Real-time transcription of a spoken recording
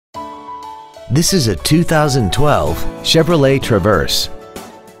This is a 2012 Chevrolet Traverse.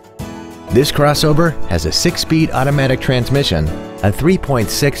 This crossover has a 6-speed automatic transmission, a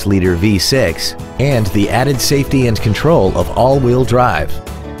 3.6-liter V6, and the added safety and control of all-wheel drive.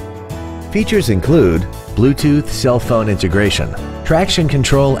 Features include Bluetooth cell phone integration, traction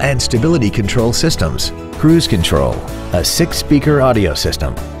control and stability control systems, cruise control, a 6-speaker audio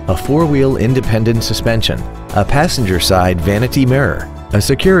system, a 4-wheel independent suspension, a passenger side vanity mirror, a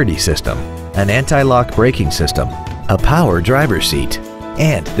security system, an anti-lock braking system, a power driver's seat,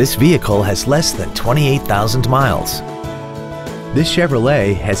 and this vehicle has less than 28,000 miles. This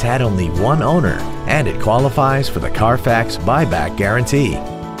Chevrolet has had only one owner and it qualifies for the Carfax buyback guarantee.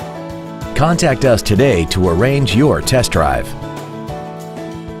 Contact us today to arrange your test drive.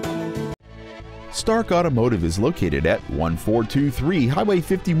 Stark Automotive is located at 1423 Highway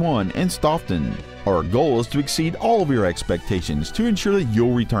 51 in Stoughton. Our goal is to exceed all of your expectations to ensure that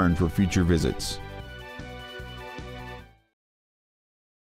you'll return for future visits.